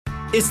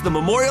It's the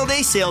Memorial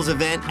Day sales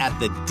event at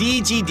the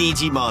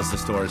DGDG Mazda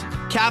stores.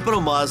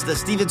 Capital Mazda,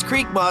 Stevens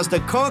Creek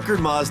Mazda, Concord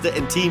Mazda,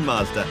 and Team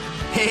Mazda.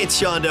 Hey, it's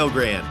Sean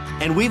Delgrand.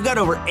 And we've got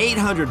over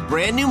 800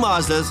 brand new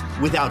Mazdas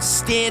with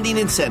outstanding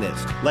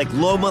incentives, like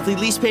low monthly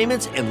lease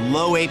payments and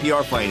low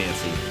APR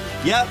financing.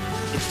 Yep,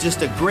 it's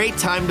just a great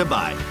time to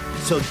buy.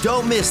 So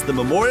don't miss the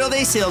Memorial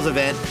Day sales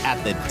event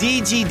at the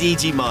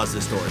DGDG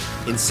Mazda stores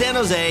in San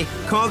Jose,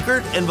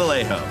 Concord, and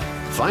Vallejo.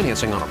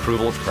 Financing on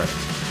approval of credit.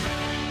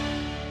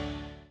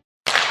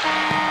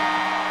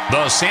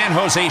 The San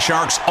Jose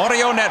Sharks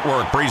Audio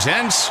Network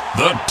presents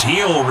The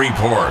Teal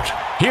Report.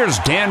 Here's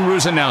Dan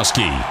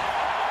Rusanowski.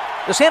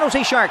 The San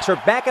Jose Sharks are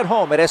back at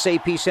home at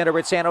SAP Center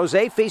at San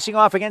Jose, facing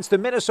off against the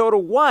Minnesota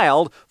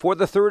Wild for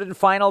the third and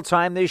final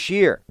time this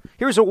year.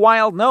 Here's a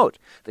Wild note.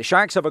 The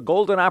Sharks have a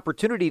golden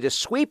opportunity to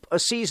sweep a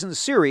season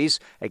series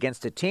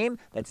against a team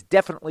that's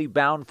definitely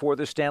bound for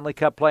the Stanley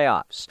Cup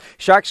playoffs.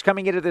 Sharks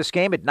coming into this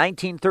game at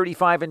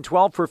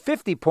 19-35-12 for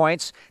 50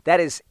 points. That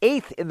is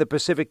 8th in the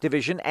Pacific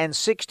Division and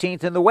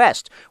 16th in the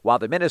West, while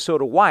the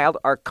Minnesota Wild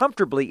are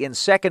comfortably in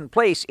second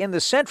place in the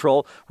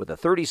Central with a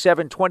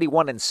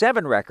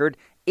 37-21-7 record,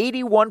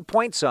 81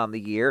 points on the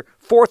year,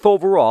 4th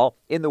overall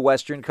in the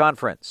Western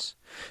Conference.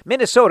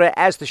 Minnesota,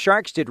 as the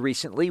Sharks did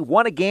recently,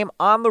 won a game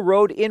on the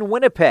road in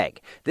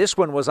Winnipeg. This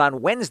one was on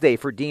Wednesday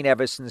for Dean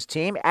Evason's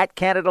team at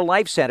Canada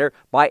Life Center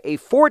by a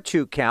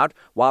 4-2 count,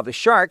 while the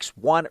Sharks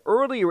won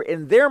earlier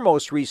in their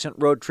most recent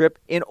road trip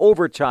in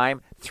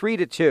overtime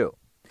 3-2.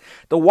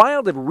 The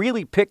Wild have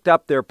really picked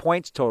up their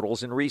points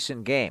totals in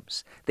recent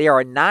games. They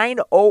are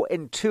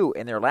 9-0-2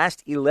 in their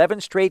last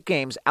 11 straight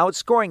games,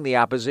 outscoring the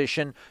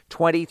opposition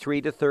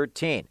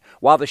 23-13.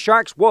 While the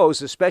Sharks'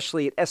 woes,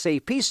 especially at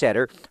SAP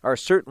Center, are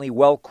certainly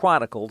well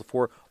chronicled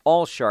for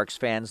all Sharks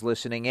fans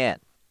listening in.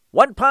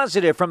 One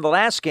positive from the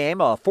last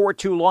game, a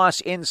 4-2 loss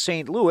in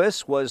St.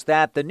 Louis, was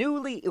that the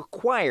newly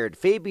acquired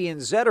Fabian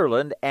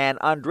Zetterlund and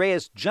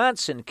Andreas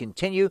Johnson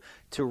continue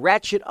to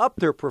ratchet up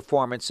their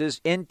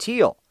performances in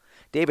Teal.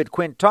 David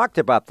Quinn talked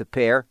about the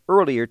pair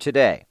earlier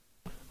today.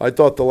 I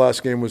thought the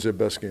last game was their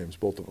best games,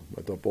 both of them.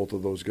 I thought both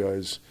of those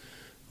guys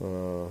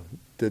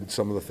did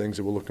some of the things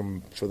that we're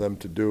looking for them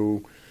to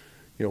do.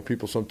 You know,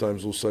 people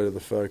sometimes lose sight of the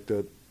fact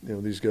that, you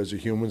know, these guys are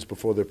humans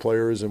before they're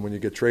players, and when you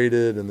get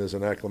traded and there's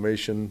an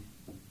acclimation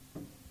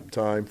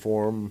time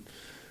for them,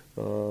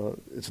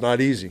 it's not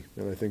easy.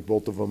 And I think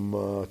both of them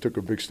took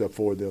a big step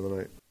forward the other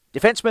night.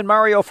 Defenseman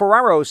Mario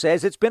Ferraro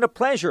says it's been a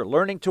pleasure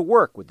learning to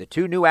work with the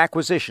two new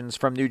acquisitions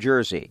from New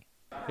Jersey.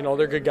 You know,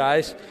 they're good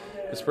guys.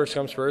 It's first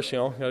comes first, you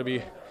know. You got to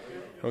be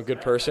a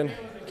good person.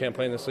 You can't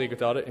play in this league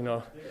without it, you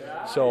know.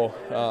 So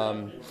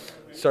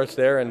starts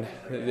there, and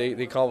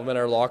they complement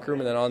our locker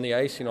room, and then on the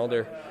ice, you know,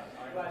 they're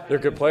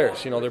good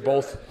players. You know, they're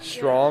both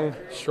strong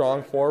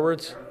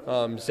forwards.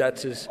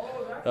 Zetz is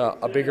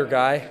a bigger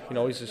guy. You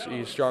know, he's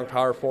a strong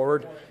power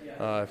forward.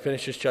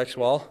 Finishes checks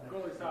well,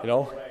 you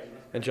know.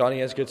 And Johnny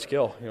has good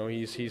skill. You know,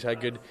 he's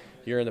had good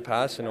year in the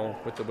past, you know,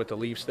 with the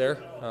Leafs there.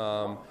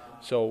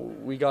 So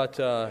we got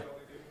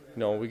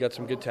we got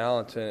some good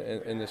talent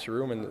in this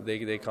room, and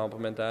they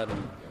complement that,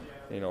 and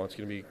you know, it's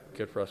going to be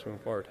good for us moving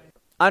forward.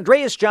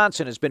 Andreas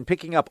Johnson has been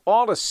picking up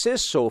all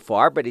assists so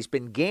far, but he's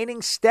been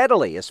gaining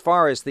steadily as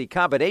far as the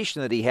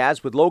combination that he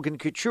has with Logan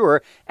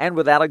Couture and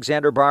with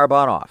Alexander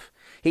Barabanov.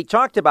 He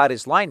talked about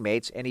his line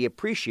mates, and he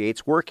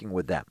appreciates working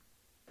with them.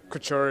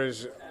 Couture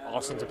is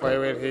awesome to play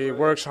with. He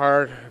works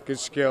hard, good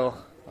skill,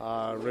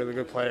 really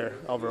good player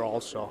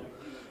overall. So,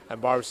 and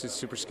Barb's a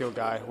super skilled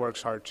guy,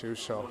 works hard too.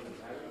 So,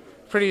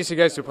 pretty easy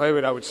guys to play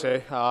with, I would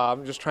say.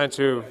 I'm just trying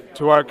to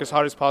work as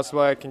hard as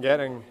possible I can get,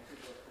 and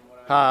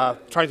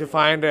trying to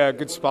find a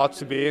good spot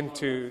to be in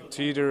to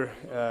either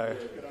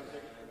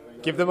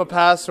give them a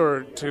pass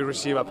or to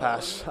receive a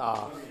pass.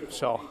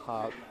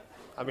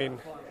 I mean,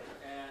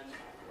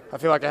 I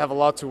feel like I have a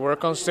lot to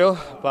work on still,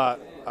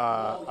 but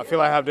I feel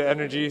I have the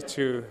energy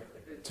to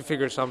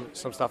figure some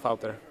stuff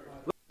out there.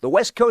 The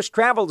West Coast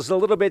travel is a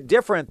little bit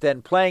different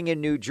than playing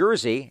in New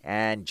Jersey,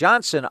 and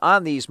Johnson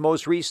on these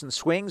most recent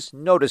swings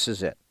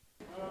notices it.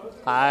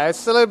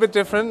 It's a little bit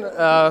different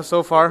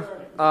so far.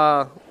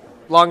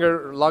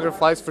 Longer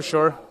flights for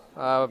sure.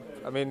 I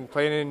mean,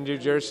 playing in New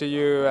Jersey,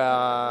 you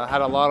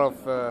had a lot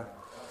of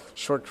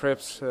short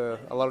trips, a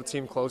lot of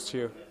team close to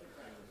you.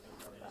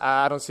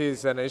 I don't see it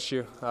as an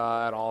issue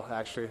at all,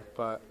 actually,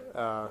 but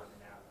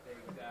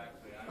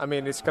I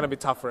mean, it's going to be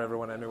tough for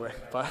everyone anyway,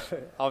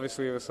 but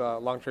obviously it was a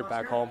long trip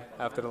back home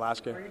after the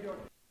last game.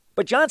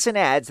 But Johnson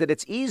adds that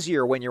it's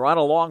easier when you're on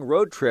a long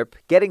road trip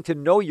getting to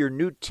know your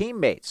new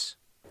teammates.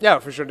 Yeah,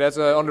 for sure. That's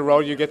on the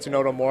road, you get to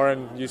know them more,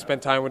 and you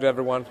spend time with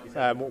everyone,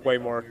 way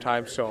more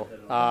time. So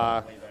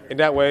in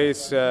that way,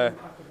 it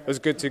was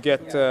good to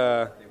get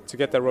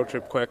that road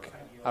trip quick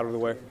out of the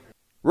way.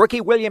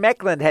 Rookie William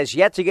Eklund has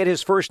yet to get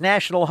his first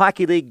National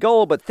Hockey League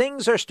goal, but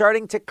things are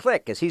starting to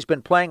click as he's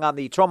been playing on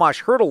the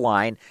Tomas Hertl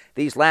line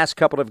these last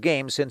couple of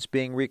games since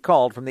being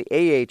recalled from the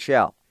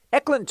AHL.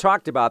 Eklund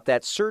talked about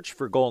that search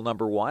for goal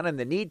number one and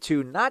the need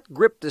to not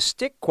grip the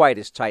stick quite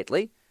as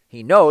tightly.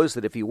 He knows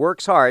that if he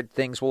works hard,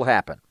 things will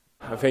happen.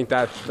 I think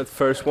that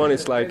first one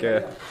is like,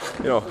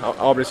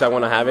 obviously I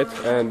want to have it,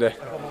 and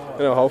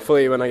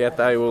hopefully when I get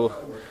that,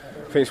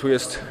 things will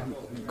just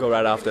go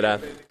right after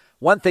that.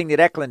 One thing that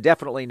Eklund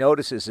definitely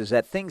notices is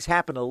that things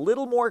happen a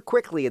little more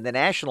quickly in the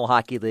National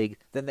Hockey League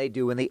than they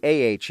do in the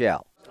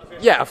AHL.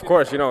 Yeah, of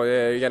course. You don't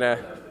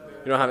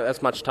have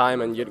as much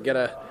time, and you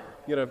gotta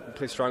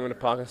play strong with the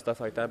puck and stuff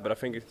like that. But I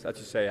think, as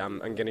you say,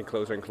 I'm getting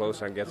closer and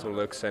closer and get some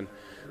looks, and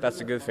that's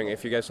a good thing.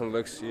 If you get some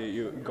looks,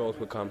 goals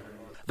will come.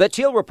 The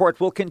Teal Report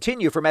will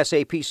continue from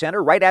SAP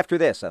Center right after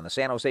this on the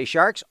San Jose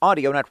Sharks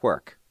Audio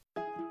Network.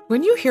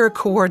 When you hear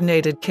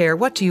coordinated care,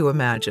 what do you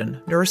imagine?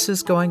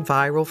 Nurses going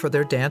viral for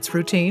their dance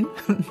routine?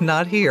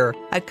 Not here.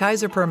 At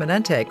Kaiser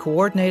Permanente,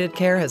 coordinated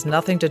care has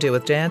nothing to do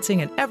with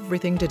dancing and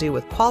everything to do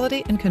with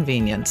quality and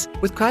convenience.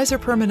 With Kaiser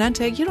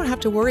Permanente, you don't have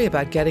to worry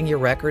about getting your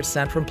records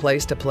sent from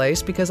place to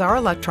place because our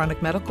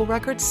electronic medical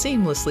records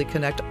seamlessly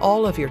connect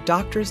all of your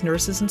doctors,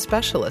 nurses, and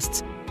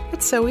specialists.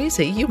 It's so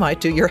easy, you might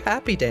do your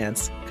happy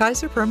dance.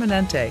 Kaiser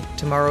Permanente.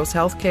 Tomorrow's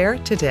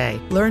healthcare today.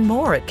 Learn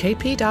more at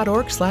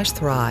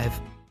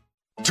kp.org/thrive.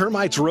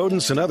 Termites,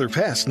 rodents, and other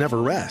pests never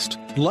rest.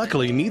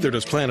 Luckily, neither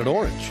does Planet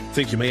Orange.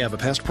 Think you may have a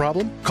pest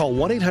problem? Call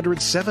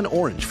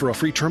 1-800-7-ORANGE for a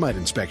free termite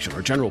inspection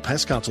or general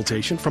pest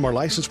consultation from our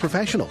licensed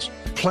professionals.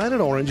 Planet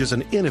Orange is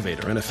an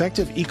innovator and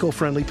effective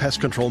eco-friendly pest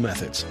control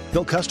methods.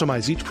 They'll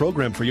customize each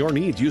program for your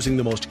needs using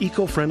the most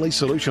eco-friendly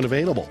solution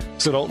available.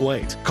 So don't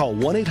wait. Call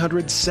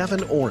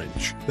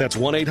 1-800-7-ORANGE. That's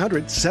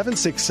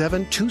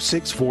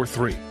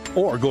 1-800-767-2643.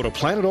 Or go to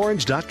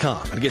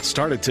planetorange.com and get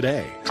started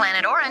today.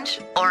 Planet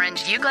Orange.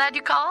 Orange, you glad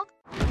you called?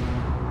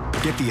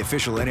 Get the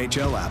official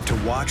NHL app to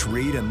watch,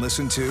 read, and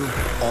listen to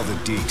all the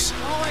deeks.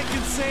 All I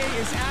can say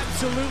is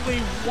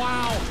absolutely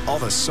wow. All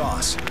the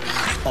sauce.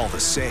 All the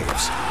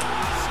saves.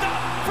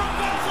 Stop from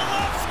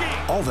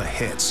Vasilevsky. All the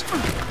hits.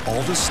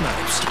 All the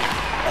snipes.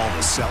 All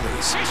the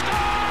sellies. He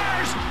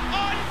scores!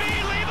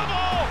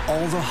 Unbelievable!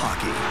 All the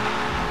hockey.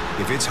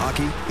 If it's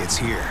hockey, it's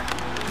here.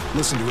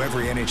 Listen to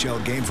every NHL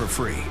game for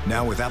free,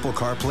 now with Apple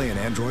CarPlay and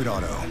Android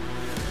Auto.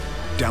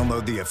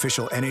 Download the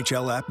official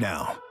NHL app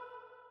now.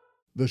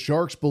 The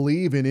Sharks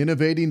believe in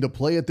innovating to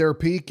play at their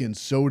peak, and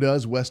so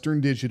does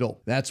Western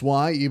Digital. That's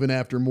why, even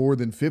after more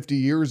than 50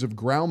 years of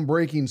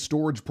groundbreaking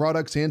storage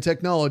products and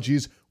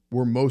technologies,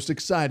 we're most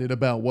excited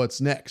about what's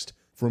next.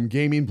 From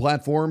gaming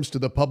platforms to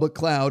the public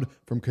cloud,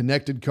 from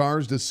connected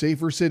cars to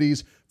safer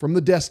cities, from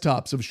the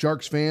desktops of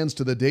Sharks fans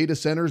to the data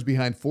centers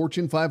behind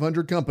Fortune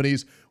 500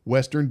 companies,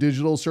 Western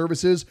Digital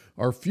services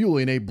are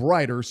fueling a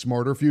brighter,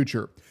 smarter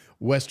future.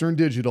 Western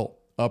Digital,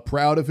 a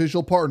proud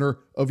official partner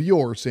of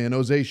your San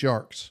Jose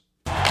Sharks.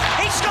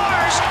 He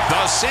scores!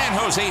 The San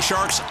Jose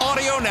Sharks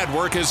Audio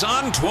Network is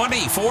on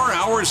 24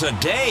 hours a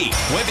day.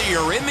 Whether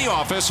you're in the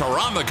office or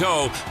on the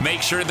go,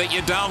 make sure that you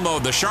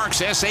download the Sharks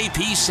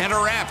SAP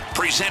Center app,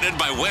 presented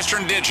by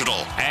Western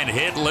Digital, and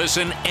hit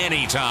listen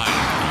anytime.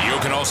 You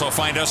can also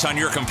find us on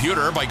your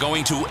computer by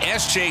going to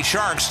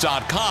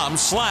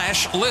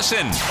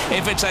sjsharks.com/listen.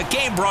 If it's a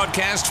game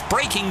broadcast,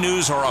 breaking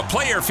news, or a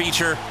player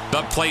feature,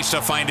 the place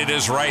to find it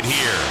is right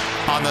here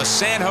on the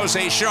San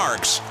Jose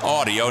Sharks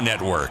Audio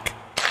Network.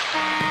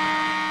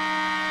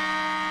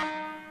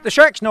 The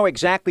Sharks know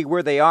exactly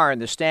where they are in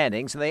the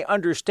standings, and they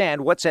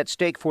understand what's at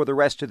stake for the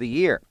rest of the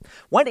year.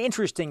 One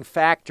interesting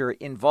factor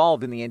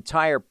involved in the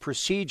entire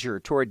procedure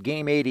toward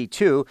Game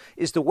 82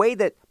 is the way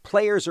that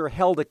players are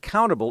held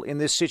accountable in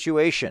this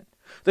situation.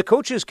 The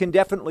coaches can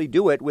definitely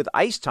do it with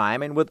ice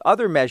time and with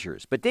other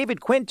measures, but David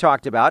Quinn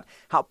talked about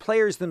how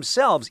players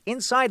themselves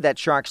inside that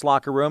Sharks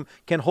locker room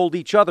can hold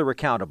each other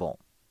accountable.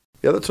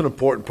 Yeah, that's an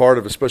important part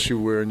of it, especially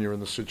when you're in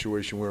the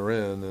situation we're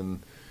in. And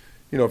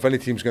if any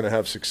team's going to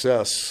have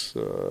success,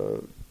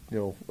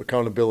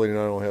 accountability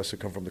not only has to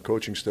come from the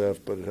coaching staff,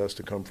 but it has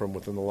to come from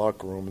within the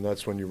locker room, and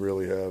that's when you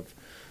really have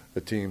a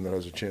team that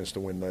has a chance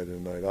to win night in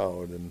and night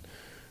out. And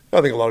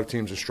I think a lot of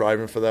teams are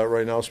striving for that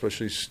right now,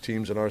 especially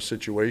teams in our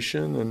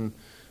situation. And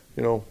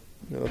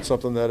that's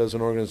something that as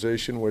an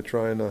organization we're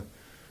trying to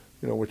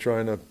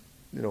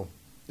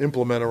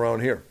implement around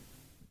here.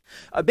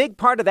 A big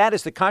part of that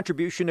is the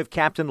contribution of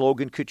Captain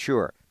Logan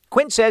Couture.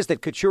 Quinn says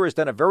that Couture has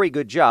done a very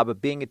good job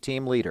of being a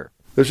team leader.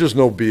 There's just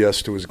no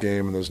BS to his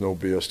game, and there's no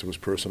BS to his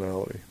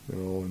personality.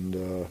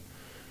 And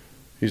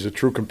he's a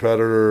true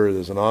competitor.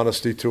 There's an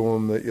honesty to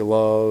him that you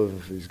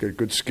love. He's got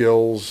good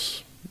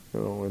skills,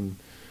 and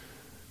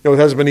it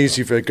hasn't been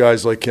easy for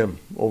guys like him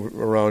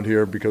around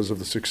here because of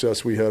the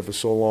success we had for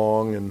so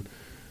long. And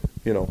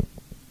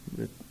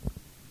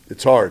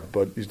it's hard,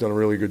 but he's done a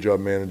really good job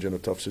managing a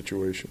tough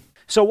situation.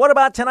 So what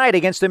about tonight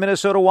against the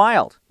Minnesota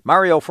Wild?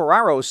 Mario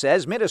Ferraro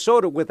says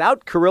Minnesota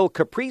without Kirill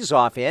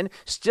Kaprizov in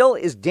still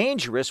is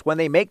dangerous when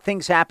they make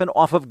things happen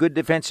off of good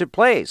defensive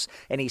plays.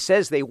 And he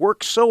says they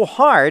work so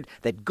hard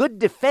that good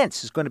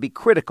defense is going to be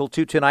critical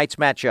to tonight's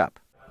matchup.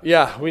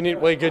 Yeah, we need to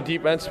play good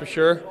defense for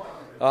sure.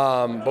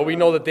 But we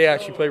know that they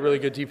actually play really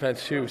good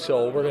defense too.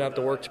 So we're going to have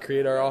to work to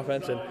create our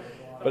offense.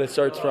 But it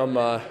starts from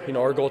our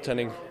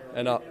goaltending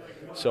and up.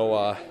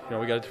 So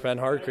we got to defend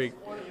hard, create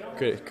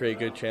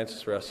good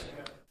chances for us.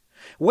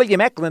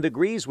 William Eklund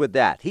agrees with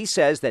that. He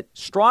says that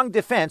strong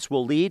defense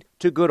will lead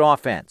to good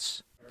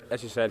offense.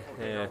 As you said,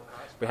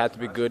 we have to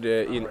be good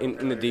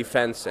in the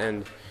defense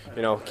and,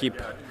 keep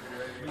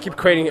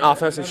creating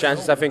offensive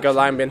chances. I think our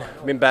line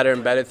been better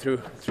and better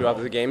throughout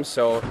the game.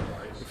 So,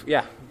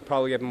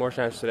 probably get more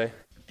chances today.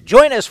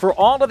 Join us for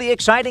all of the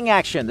exciting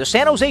action. The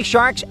San Jose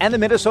Sharks and the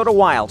Minnesota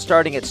Wild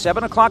starting at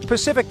 7 o'clock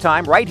Pacific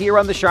time right here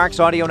on the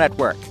Sharks Audio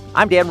Network.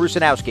 I'm Dan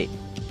Rusanowski.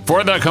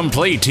 For the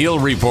complete Teal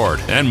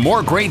Report and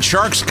more great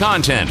Sharks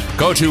content,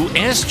 go to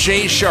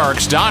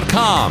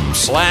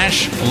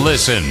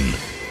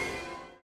sjsharks.com/listen.